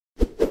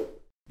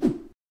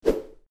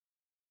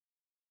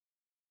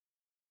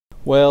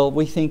Well,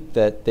 we think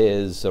that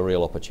there's a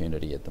real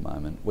opportunity at the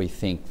moment. We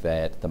think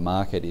that the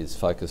market is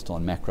focused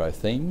on macro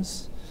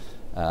themes,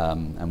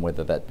 and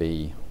whether that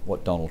be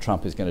what Donald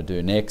Trump is going to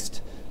do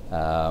next,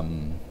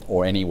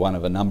 or any one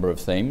of a number of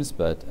themes,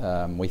 but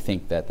we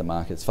think that the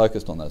market's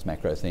focused on those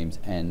macro themes,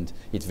 and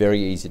it's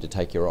very easy to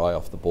take your eye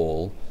off the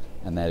ball,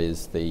 and that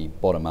is the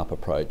bottom-up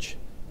approach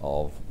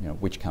of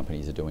which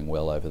companies are doing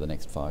well over the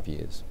next 5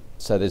 years.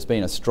 So there's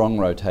been a strong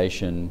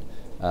rotation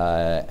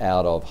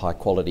out of high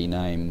quality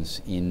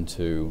names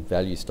into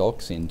value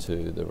stocks,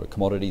 into the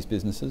commodities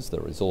businesses, the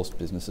resource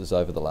businesses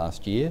over the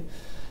last year,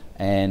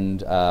 and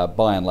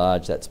by and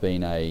large that's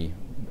been a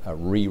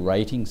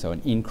re-rating, so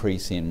an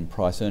increase in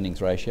price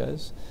earnings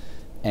ratios,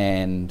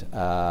 and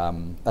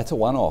that's a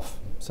one-off.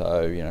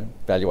 So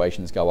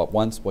valuations go up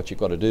once. What you've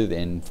got to do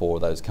then for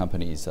those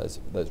companies,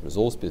 those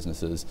resource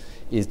businesses,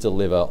 is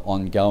deliver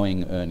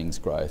ongoing earnings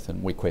growth,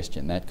 and we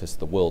question that because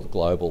the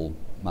global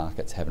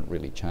markets haven't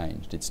really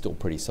changed. It's still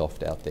pretty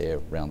soft out there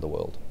around the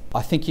world.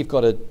 I think you've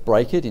got to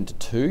break it into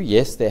two.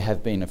 Yes, there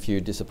have been a few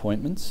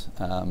disappointments.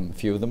 A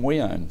few of them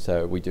we own.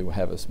 So we do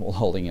have a small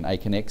holding in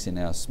Aconex in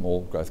our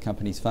small growth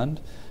companies fund.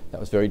 That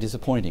was very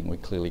disappointing. We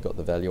clearly got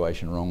the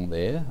valuation wrong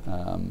there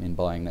in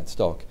buying that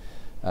stock.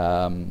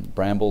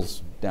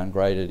 Brambles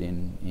downgraded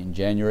in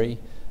January.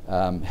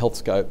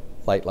 Healthscope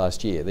late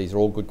last year. These are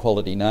all good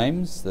quality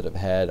names that have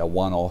had a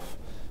one-off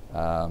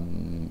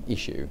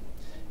issue.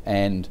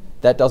 And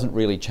that doesn't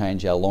really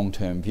change our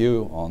long-term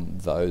view on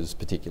those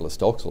particular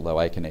stocks, although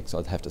Aconex,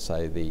 I'd have to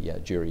say the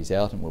jury's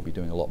out, and we'll be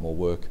doing a lot more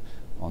work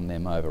on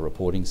them over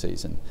reporting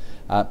season.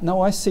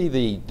 No, I see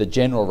the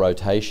general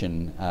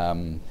rotation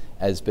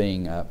as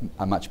being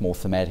a much more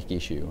thematic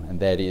issue, and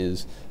that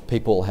is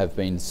people have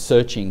been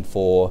searching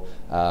for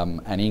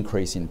an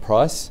increase in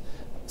price.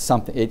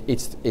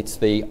 It's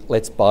the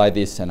let's buy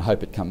this and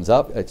hope it comes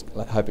up,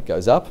 hope it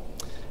goes up,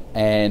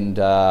 and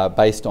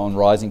based on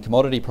rising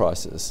commodity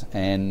prices.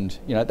 And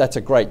that's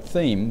a great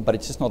theme, but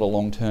it's just not a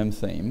long-term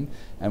theme,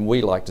 and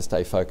we like to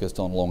stay focused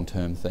on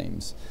long-term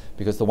themes,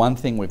 because the one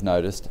thing we've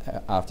noticed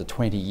after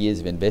 20 years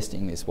of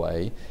investing this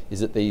way is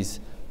that these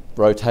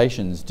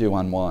rotations do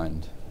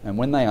unwind, and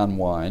when they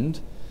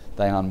unwind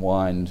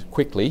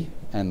quickly,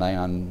 and they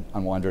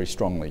unwind very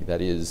strongly.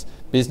 That is,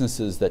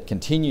 businesses that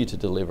continue to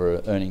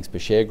deliver earnings per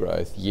share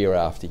growth year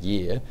after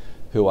year,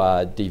 who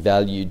are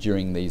devalued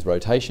during these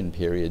rotation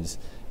periods,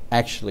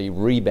 actually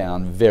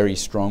rebound very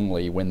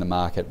strongly when the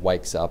market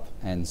wakes up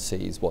and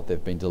sees what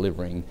they've been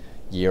delivering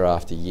year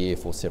after year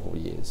for several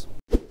years.